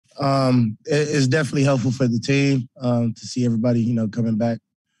It's definitely helpful for the team to see everybody, coming back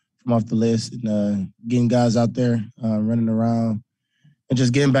from off the list and getting guys out there running around and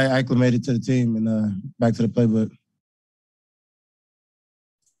just getting back acclimated to the team and back to the playbook.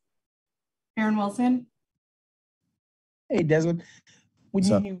 Aaron Wilson. Hey, Desmond. When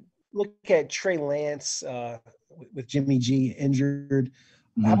you look at Trey Lance with Jimmy G injured,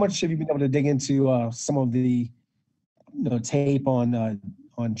 how much have you been able to dig into some of the tape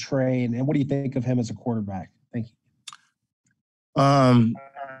on Trey, and what do you think of him as a quarterback? Thank you.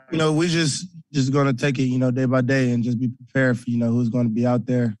 We just going to take it, day by day and just be prepared for, who's going to be out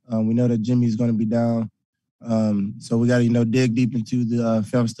there. We know that Jimmy's going to be down. So we got to, dig deep into the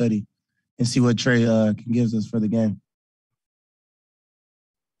film study and see what Trey can give us for the game.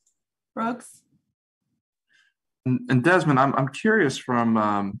 Brooks? And Desmond, I'm curious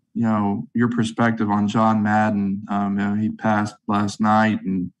from, your perspective on John Madden. He passed last night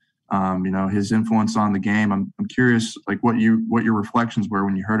and, his influence on the game. I'm curious, like what your reflections were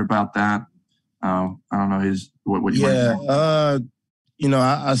when you heard about that. I don't know what you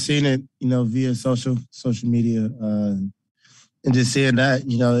I seen it, via social media, and just seeing that,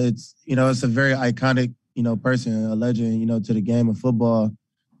 it's a very iconic, person, a legend, to the game of football.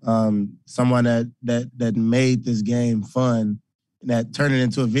 Someone that made this game fun, that turned it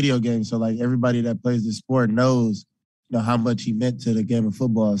into a video game. So like everybody that plays the sport knows, how much he meant to the game of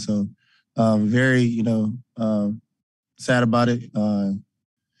football. So very, sad about it.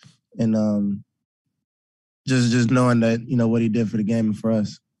 And just knowing that, what he did for the game and for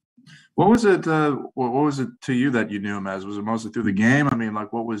us. What was it to you that you knew him as? Was it mostly through the game? I mean,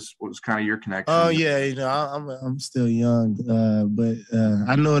 like what was kind of your connection? Oh yeah, I'm still young, but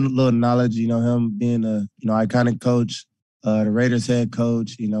I know a little knowledge, him being a iconic coach, the Raiders head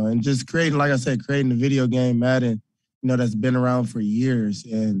coach, and just creating the video game Madden, that's been around for years,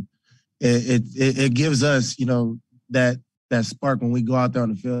 and it gives us, that spark when we go out there on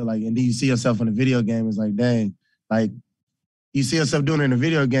the field, like, and then you see yourself in a video game, it's like, dang, like you see yourself doing it in a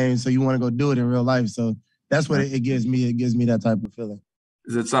video game, so you want to go do it in real life. So that's what it gives me. It gives me that type of feeling.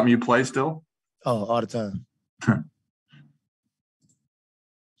 Is it something you play still? Oh, all the time.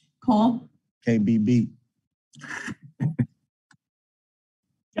 Cole? Can't be beat.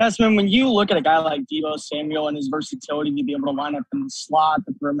 Desmond, when you look at a guy like Deebo Samuel and his versatility to be able to line up in the slot,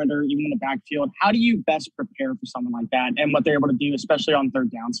 the perimeter, even in the backfield, how do you best prepare for someone like that and what they're able to do, especially on third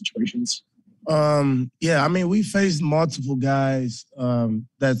down situations? We faced multiple guys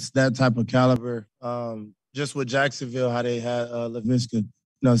that's that type of caliber. Just with Jacksonville, how they had Laviska,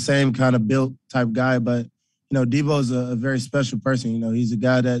 same kind of built type guy, but Deebo's a very special person. He's a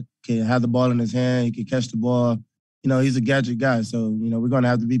guy that can have the ball in his hand, he can catch the ball. He's a gadget guy, so we're going to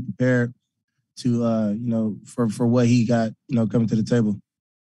have to be prepared to for what he got coming to the table.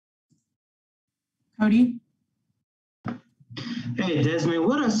 Cody? Hey, Desmond,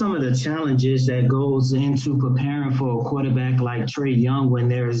 what are some of the challenges that goes into preparing for a quarterback like Trey Young when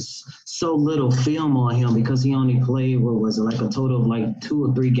there's so little film on him because he only played, a total of 2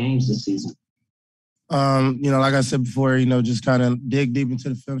 or 3 games this season? Like I said before, just kind of dig deep into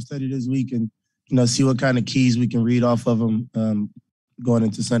the film study this week and, see what kind of keys we can read off of him going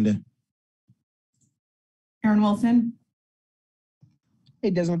into Sunday. Aaron Wilson? Hey,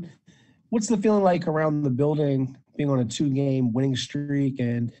 Desmond, what's the feeling like around the building, being on a 2-game winning streak?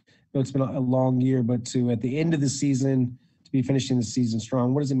 And it's been a long year, but at the end of the season, to be finishing the season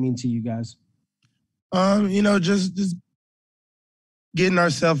strong, what does it mean to you guys? Just getting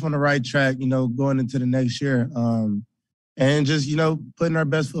ourselves on the right track, going into the next year. And just, putting our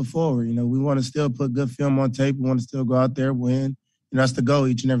best foot forward. We want to still put good film on tape. We want to still go out there, win. That's the goal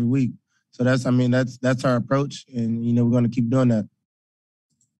each and every week. So that's our approach. And, we're going to keep doing that.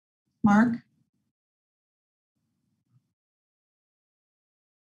 Mark?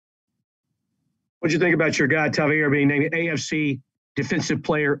 What'd you think about your guy, Tavierre, being named AFC Defensive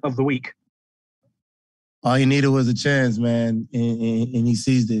Player of the Week? All he needed was a chance, man, and he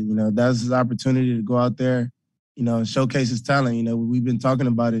seized it. That's his opportunity to go out there, showcase his talent. We've been talking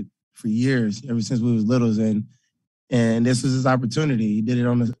about it for years, ever since we was littles, and this was his opportunity. He did it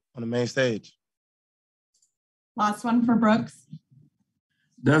on the main stage. Last one for Brooks.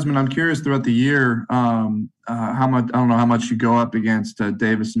 Desmond, I'm curious throughout the year, how much, I don't know how much you go up against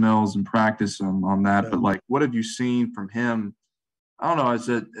Davis Mills and practice on that, but what have you seen from him? I don't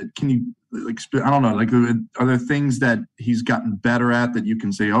know. Can you, I don't know, are there things that he's gotten better at that you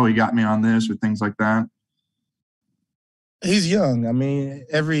can say, oh, he got me on this, or things like that? He's young. I mean,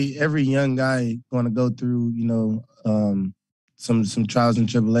 every young guy going to go through, some trials and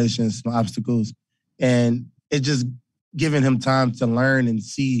tribulations, some obstacles, and it just giving him time to learn and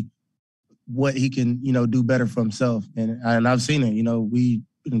see what he can, do better for himself. And I've seen it. We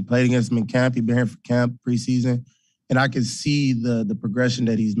played against him in camp. He's been here for camp, preseason. And I can see the progression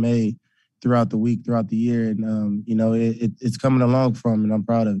that he's made throughout the week, throughout the year. And, it's coming along for him, and I'm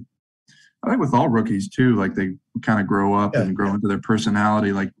proud of it. I think with all rookies, too, like they kind of grow up and grow into their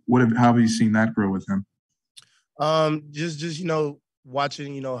personality. Like, how have you seen that grow with him? Just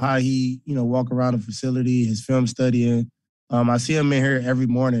watching, how he, walk around the facility, his film studying. I see him in here every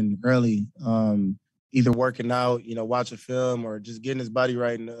morning early, either working out, watching film or just getting his body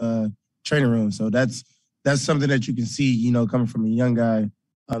right in the training room. So that's something that you can see, coming from a young guy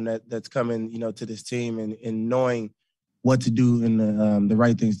that's coming, to this team and knowing what to do and the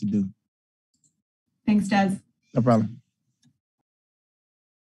right things to do. Thanks, Des. No problem.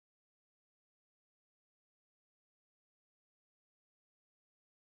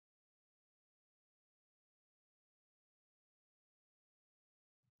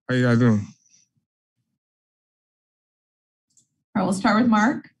 How you guys doing? All right, we'll start with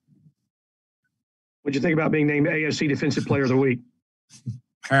Mark. What'd you think about being named AFC Defensive Player of the Week?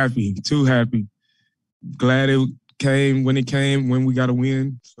 Happy, too happy. Glad it came when we got a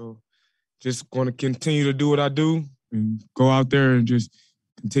win. So just going to continue to do what I do and go out there and just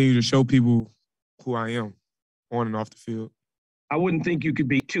continue to show people who I am on and off the field. I wouldn't think you could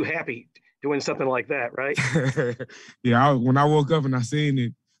be too happy doing something like that, right? Yeah, when I woke up and I seen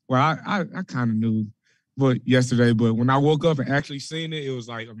it, well, I kind of knew but when I woke up and actually seen it, it was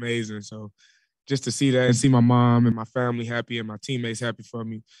like amazing. So just to see that and see my mom and my family happy and my teammates happy for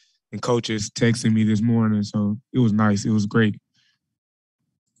me and coaches texting me this morning. So it was nice. It was great.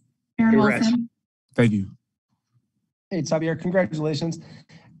 Aaron Wilson. Thank you. Hey, Tavierre, congratulations.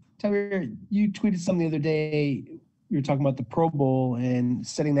 Tavierre, you tweeted something the other day. You were talking about the Pro Bowl and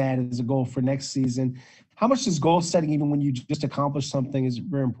setting that as a goal for next season. How much does goal setting, even when you just accomplish something, is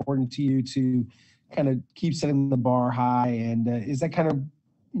very important to you to kind of keep setting the bar high? And is that kind of,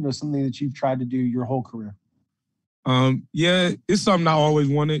 something that you've tried to do your whole career? Yeah, it's something I always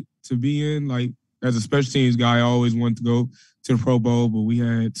wanted to be in. Like, as a special teams guy, I always wanted to go to the Pro Bowl, but we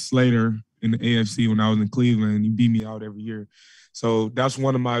had Slater in the AFC when I was in Cleveland. He beat me out every year. So that's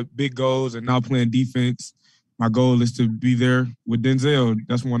one of my big goals. And now playing defense, my goal is to be there with Denzel.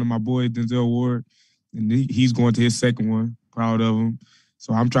 That's one of my boys, Denzel Ward. And he's going to his second one. Proud of him.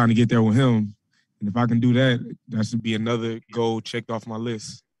 So I'm trying to get there with him. And if I can do that, that should be another goal checked off my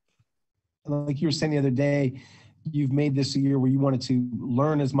list. Like you were saying the other day, you've made this a year where you wanted to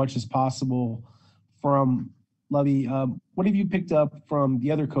learn as much as possible from Lovie. What have you picked up from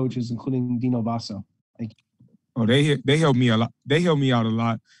the other coaches, including Dino Vasso? Thank you. Oh, they helped me a lot. They helped me out a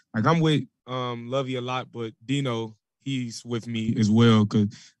lot. Like, I'm with Lovie a lot, but Dino, he's with me as well because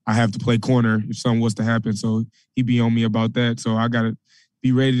I have to play corner if something was to happen. So he be on me about that. So I got to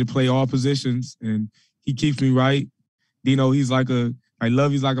be ready to play all positions, and he keeps me right. Dino, Lovie's like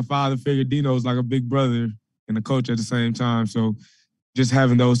a father figure. Dino's like a big brother and a coach at the same time. So just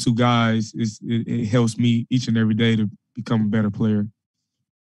having those two guys, it helps me each and every day to become a better player.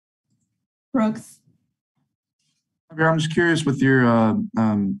 Brooks. I'm just curious with your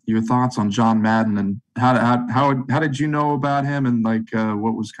thoughts on John Madden and how did you know about him and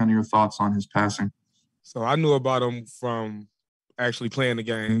what was kind of your thoughts on his passing? So I knew about him from actually playing the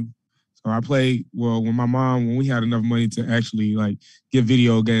game. So I played, when we had enough money to actually get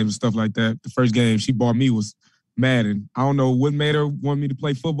video games and stuff like that. The first game she bought me was Madden. I don't know what made her want me to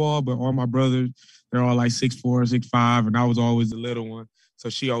play football, but all my brothers, they're all 6'4", 6'5", and I was always the little one. So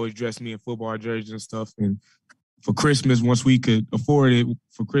she always dressed me in football jerseys and stuff. And for Christmas, once we could afford it,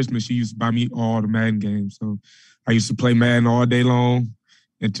 for Christmas, she used to buy me all the Madden games. So I used to play Madden all day long.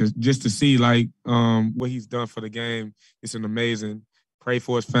 And just to see what he's done for the game, it's an amazing. Pray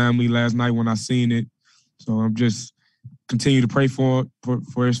for his family last night when I seen it. So I'm just continue to pray for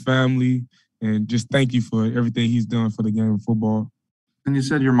his family and just thank you for everything he's done for the game of football. And you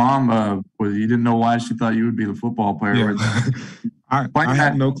said your mom you didn't know why she thought you would be the football player. Yeah. I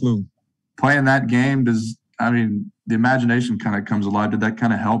had no clue. Playing that game, the imagination kind of comes alive. Did that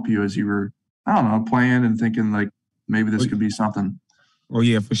kind of help you as you were, playing and thinking maybe this could be something? Oh,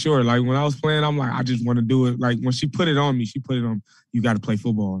 yeah, for sure. When I was playing, I'm I just want to do it. When she put it on me, you got to play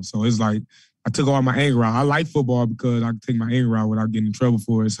football. So it's I took all my anger out. I like football because I can take my anger out without getting in trouble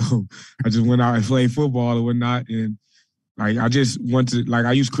for it. So I just went out and played football or whatnot. And I just want to,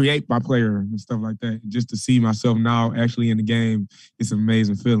 I used to create my player and stuff like that. Just to see myself now actually in the game, it's an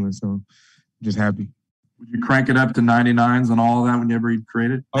amazing feeling. So I'm just happy. Would you crank it up to 99s and all of that whenever you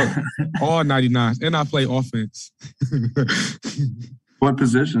create it? Oh, all 99s. And I play offense. What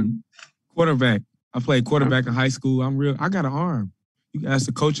position? Quarterback. I played quarterback in high school. I got an arm. You can ask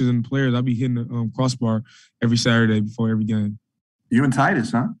the coaches and the players. I'll be hitting the crossbar every Saturday before every game. You and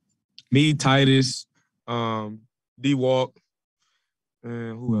Titus, huh? Me, Titus, D-Walk,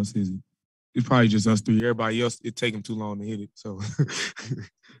 and who else is it? It's probably just us three. Everybody else, it take them too long to hit it. So,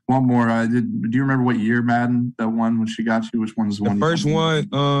 one more. Do you remember what year Madden that one when she got you? Which one was the one? The first one,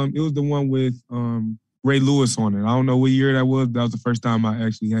 it was the one with Ray Lewis on it. I don't know what year that was. That was the first time I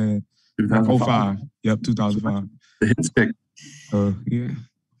actually had 2005. Yep, 2005. The hit stick. Yeah.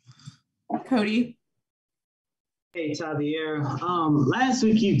 Cody. Hey, Tavierre. Last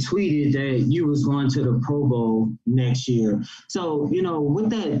week you tweeted that you was going to the Pro Bowl next year. So,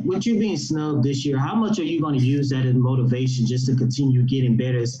 with you being snubbed this year, how much are you going to use that as motivation just to continue getting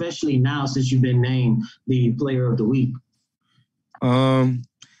better, especially now since you've been named the Player of the Week? I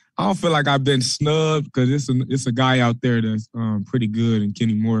don't feel like I've been snubbed because it's a guy out there that's pretty good, and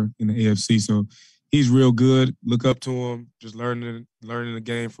Kenny Moore in the AFC. So he's real good. Look up to him. Just learning the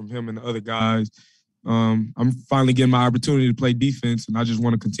game from him and the other guys. I'm finally getting my opportunity to play defense, and I just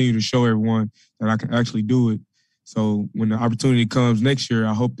want to continue to show everyone that I can actually do it. So when the opportunity comes next year,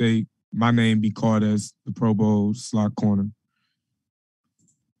 I hope my name be called as the Pro Bowl slot corner.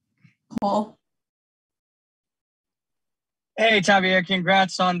 Cole. Hey, Tavierre,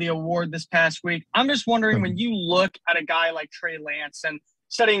 congrats on the award this past week. I'm just wondering, when you look at a guy like Trey Lance and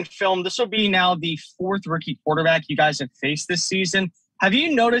studying film, this will be now the fourth rookie quarterback you guys have faced this season. Have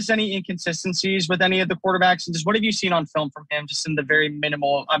you noticed any inconsistencies with any of the quarterbacks? And just what have you seen on film from him just in the very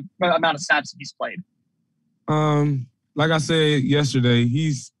minimal amount of snaps that he's played? Like I said yesterday,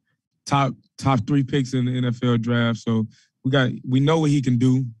 he's top 3 picks in the NFL draft. So we know what he can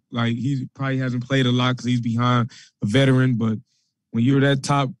do. Like, he probably hasn't played a lot because he's behind a veteran. But when you're that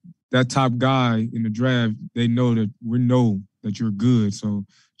top guy in the draft, we know that you're good. So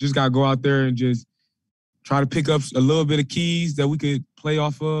just got to go out there and just try to pick up a little bit of keys that we could play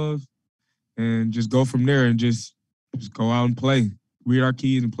off of and just go from there and just go out and play. Read our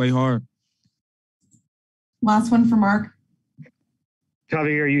keys and play hard. Last one for Mark.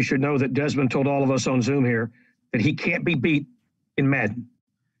 Tavierre, you should know that Desmond told all of us on Zoom here that he can't be beat in Madden.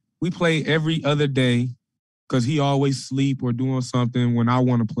 We play every other day because he always sleep or doing something when I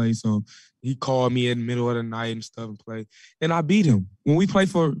want to play. So he called me in the middle of the night and stuff and play. And I beat him. When we play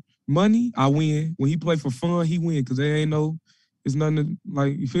for money, I win. When he play for fun, he win because it's nothing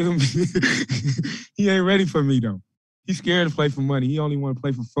like, you feel me? He ain't ready for me, though. He's scared to play for money. He only want to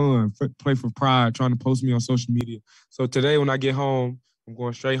play for fun, play for pride, trying to post me on social media. So today when I get home, I'm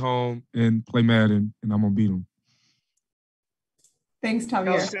going straight home and play Madden, and I'm going to beat him. Thanks,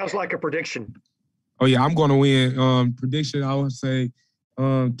 Tavierre. Sounds like a prediction. Oh, yeah, I'm going to win. Prediction, I would say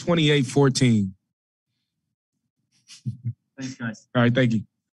 28-14. Thanks, guys. All right, thank you.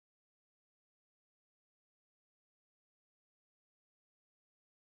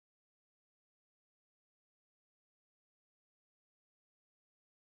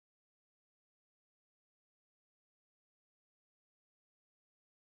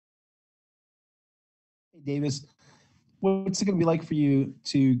 Hey, Davis, what's it going to be like for you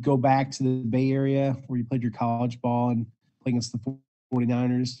to go back to the Bay Area where you played your college ball and play against the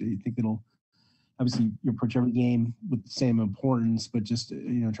 49ers? Do you think it'll – obviously, you approach every game with the same importance, but just,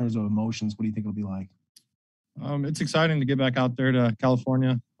 in terms of emotions, what do you think it'll be like? It's exciting to get back out there to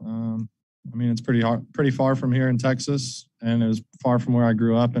California. It's pretty far from here in Texas, and it was far from where I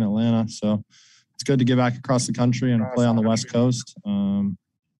grew up in Atlanta. So it's good to get back across the country and play on the West Coast.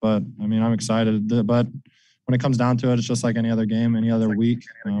 But I'm excited. But when it comes down to it, it's just like any other game, any other week.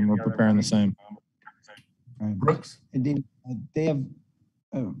 We're preparing the same. Brooks and they have.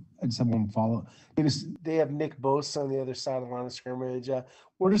 I just have one follow. They have Nick Bosa on the other side of the line of scrimmage.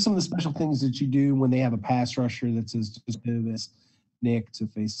 What are some of the special things that you do when they have a pass rusher that's as good as Nick to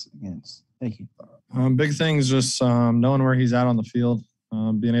face against? Thank you. Big things, just knowing where he's at on the field,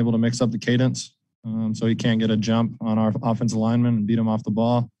 being able to mix up the cadence so he can't get a jump on our offensive lineman and beat him off the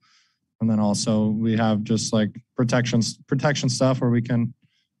ball. And then also we have just like protection stuff where we can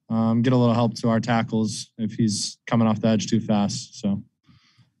get a little help to our tackles if he's coming off the edge too fast. So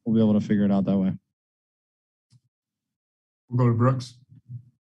we'll be able to figure it out that way. We'll go to Brooks. You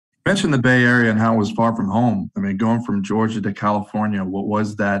mentioned the Bay Area and how it was far from home. Going from Georgia to California, what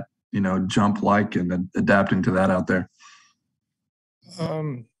was that, jump like and adapting to that out there?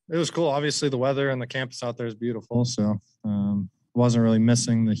 It was cool. Obviously, the weather and the campus out there is beautiful. So wasn't really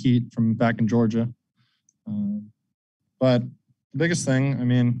missing the heat from back in Georgia. But the biggest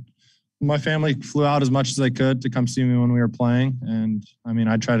thing, my family flew out as much as they could to come see me when we were playing. And,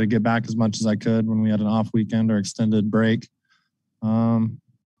 I tried to get back as much as I could when we had an off weekend or extended break.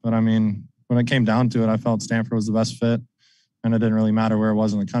 But, when it came down to it, I felt Stanford was the best fit, and it didn't really matter where it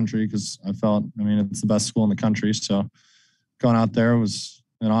was in the country because it's the best school in the country. So going out there was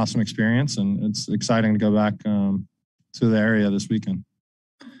an awesome experience, and it's exciting to go back to the area this weekend.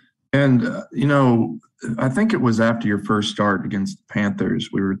 And, I think it was after your first start against the Panthers,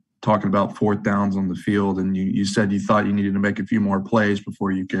 we were talking about fourth downs on the field, and you said you thought you needed to make a few more plays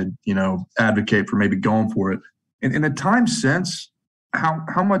before you could, advocate for maybe going for it. In the time since,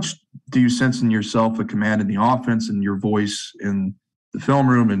 how much do you sense in yourself a command in the offense and your voice in the film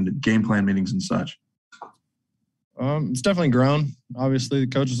room and game plan meetings and such? It's definitely grown. Obviously, the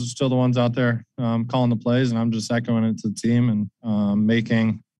coaches are still the ones out there calling the plays, and I'm just echoing it to the team and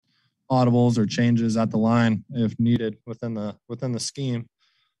making audibles or changes at the line if needed within the scheme.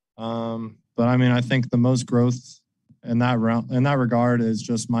 But I think the most growth in that regard is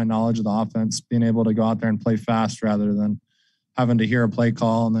just my knowledge of the offense, being able to go out there and play fast rather than having to hear a play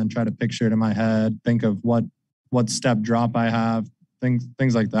call and then try to picture it in my head, think of what step drop I have,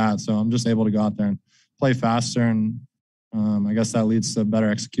 things like that. So I'm just able to go out there and play faster, and I guess that leads to better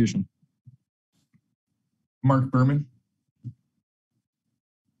execution. Mark Berman.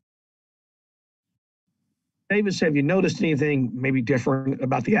 Davis, have you noticed anything maybe different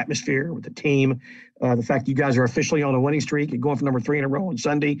about the atmosphere with the team? The fact you guys are officially on a winning streak and going for number 3 in a row on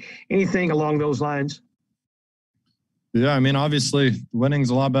Sunday. Anything along those lines? Yeah, obviously winning's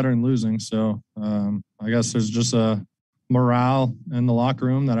a lot better than losing. So I guess there's just a morale in the locker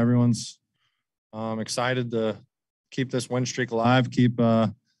room that everyone's excited to keep this win streak alive, keep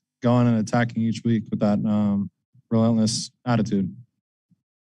going and attacking each week with that relentless attitude.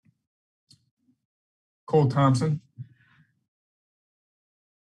 Cole Thompson.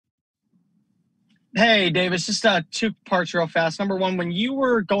 Hey, Davis, just 2 parts real fast. Number one, when you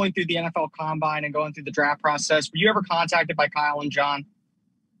were going through the NFL Combine and going through the draft process, were you ever contacted by Kyle and John?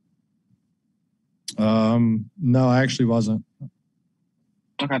 No, I actually wasn't.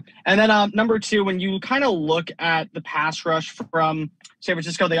 Okay. And then number 2, when you kind of look at the pass rush from San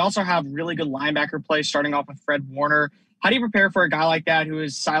Francisco, they also have really good linebacker play starting off with Fred Warner. How do you prepare for a guy like that who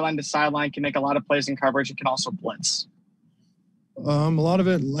is sideline to sideline, can make a lot of plays in coverage, and can also blitz? A lot of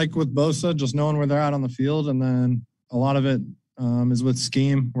it, like with Bosa, just knowing where they're at on the field. And then a lot of it is with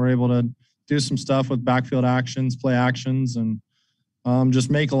scheme. We're able to do some stuff with backfield actions, play actions, and just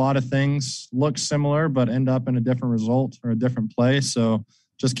make a lot of things look similar but end up in a different result or a different play. So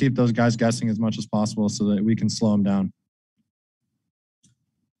just keep those guys guessing as much as possible so that we can slow them down.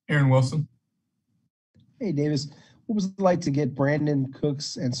 Aaron Wilson. Hey, Davis. What was it like to get Brandon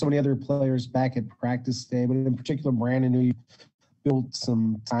Cooks and so many other players back at practice today, but in particular Brandon, who you built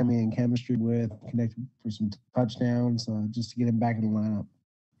some timing and chemistry with, connected for some touchdowns, just to get him back in the lineup?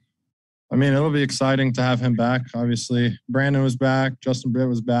 It'll be exciting to have him back. Obviously, Brandon was back, Justin Britt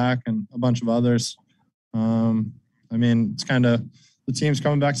was back, and a bunch of others. It's kind of the team's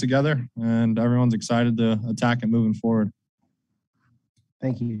coming back together, and everyone's excited to attack it moving forward.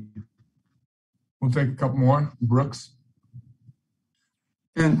 Thank you. We'll take a couple more. Brooks.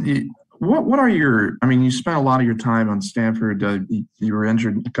 And what are your – you spent a lot of your time on Stanford. You were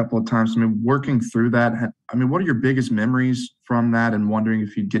injured a couple of times. Working through that, what are your biggest memories from that, and wondering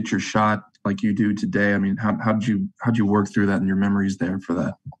if you'd get your shot like you do today? How'd you work through that and your memories there for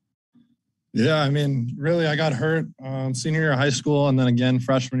that? Yeah, really, I got hurt senior year of high school and then again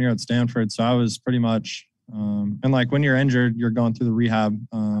freshman year at Stanford. So I was pretty much when you're injured, you're going through the rehab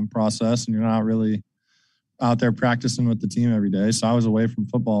process and you're not really out there practicing with the team every day. So I was away from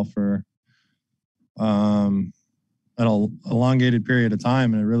football for an elongated period of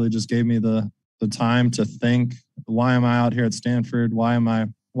time. And it really just gave me the time to think, why am I out here at Stanford? Why am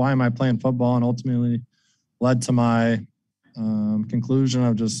I playing football? And ultimately led to my conclusion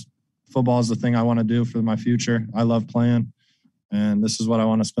of just football is the thing I want to do for my future. I love playing, and this is what I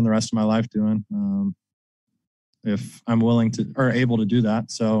want to spend the rest of my life doing. If I'm willing to or able to do that.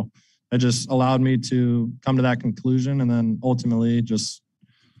 So it just allowed me to come to that conclusion and then ultimately just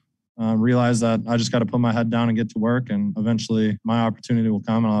realize that I just got to put my head down and get to work, and eventually my opportunity will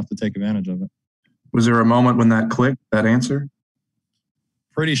come and I'll have to take advantage of it. Was there a moment when that clicked, that answer?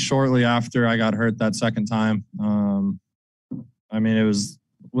 Pretty shortly after I got hurt that second time. It was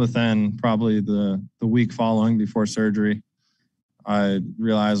within probably the week following before surgery. I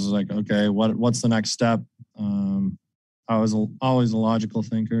realized, okay, what's the next step? I was always a logical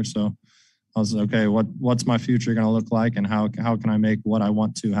thinker, so I was okay. What's my future going to look like, and how can I make what I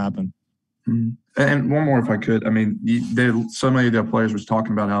want to happen? And one more, if I could. So many of the players was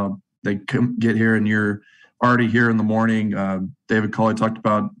talking about how they get here, and you're already here in the morning. David Culley talked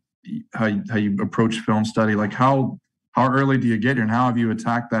about how you approach film study. How How early do you get here, and how have you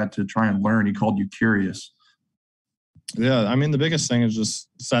attacked that to try and learn? He called you curious. Yeah, I mean, the biggest thing is just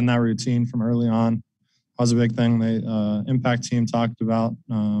setting that routine from early on. That was a big thing the Impact team talked about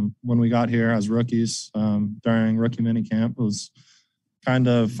when we got here as rookies during rookie minicamp was kind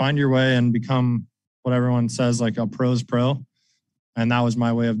of find your way and become what everyone says, like a pro's pro. And that was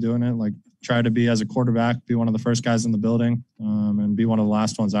my way of doing it. Like try to be as a quarterback, be one of the first guys in the building and be one of the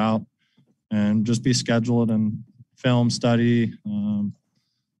last ones out and just be scheduled and film, study,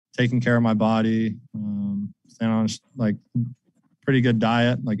 taking care of my body, staying on like pretty good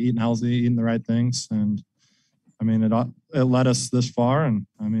diet, like eating healthy, eating the right things. And I mean, it led us this far, and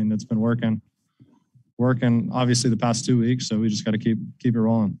I mean, it's been working obviously the past 2 weeks. So we just got to keep it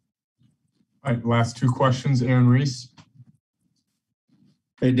rolling. All right, last two questions, Aaron Reese.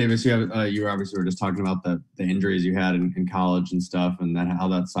 Hey, Davis, you obviously were just talking about the injuries you had in college and stuff, and then how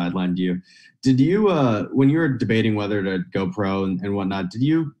that sidelined you. Did you, when you were debating whether to go pro and whatnot, did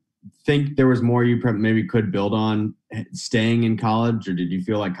you think there was more you maybe could build on staying in college, or did you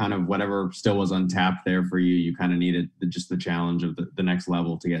feel like kind of whatever still was untapped there for you, you kind of needed just the challenge of the next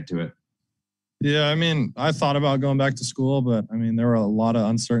level to get to it? Yeah, I mean, I thought about going back to school, but I mean, there were a lot of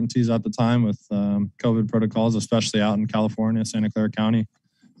uncertainties at the time with COVID protocols, especially out in California, Santa Clara County.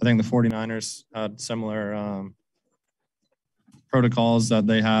 I think the 49ers had similar protocols that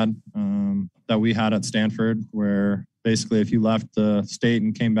they had, that we had at Stanford, where basically if you left the state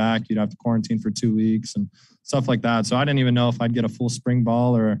and came back, you'd have to quarantine for 2 weeks and stuff like that. So I didn't even know if I'd get a full spring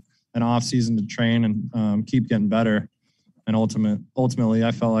ball or an off season to train and keep getting better. And ultimately,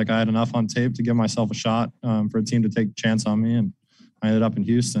 I felt like I had enough on tape to give myself a shot for a team to take a chance on me. And I ended up in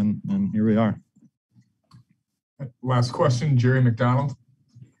Houston, and here we are. Last question, Jerry McDonald.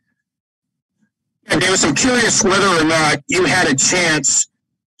 And Davis, I'm curious whether or not you had a chance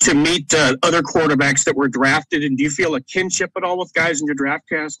to meet other quarterbacks that were drafted, and do you feel a kinship at all with guys in your draft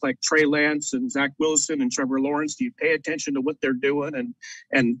cast like Trey Lance and Zach Wilson and Trevor Lawrence? Do you pay attention to what they're doing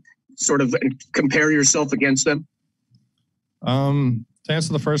and sort of compare yourself against them? To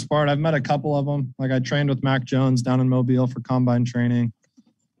answer the first part, I've met a couple of them. Like I trained with Mac Jones down in Mobile for combine training.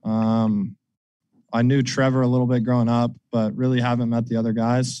 I knew Trevor a little bit growing up, but really haven't met the other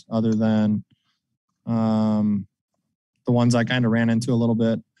guys other than the ones I kind of ran into a little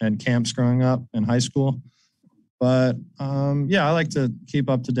bit in camps growing up in high school. But yeah, I like to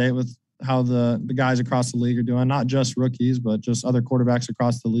keep up to date with how the guys across the league are doing, not just rookies, but just other quarterbacks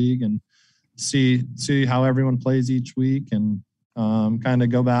across the league, and see how everyone plays each week, and kind of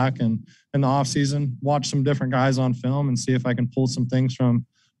go back and in the off season, watch some different guys on film and see if I can pull some things from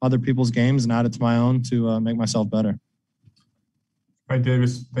other people's games and add it to my own to make myself better. All right,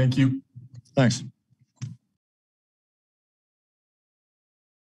 Davis. Thank you. Thanks.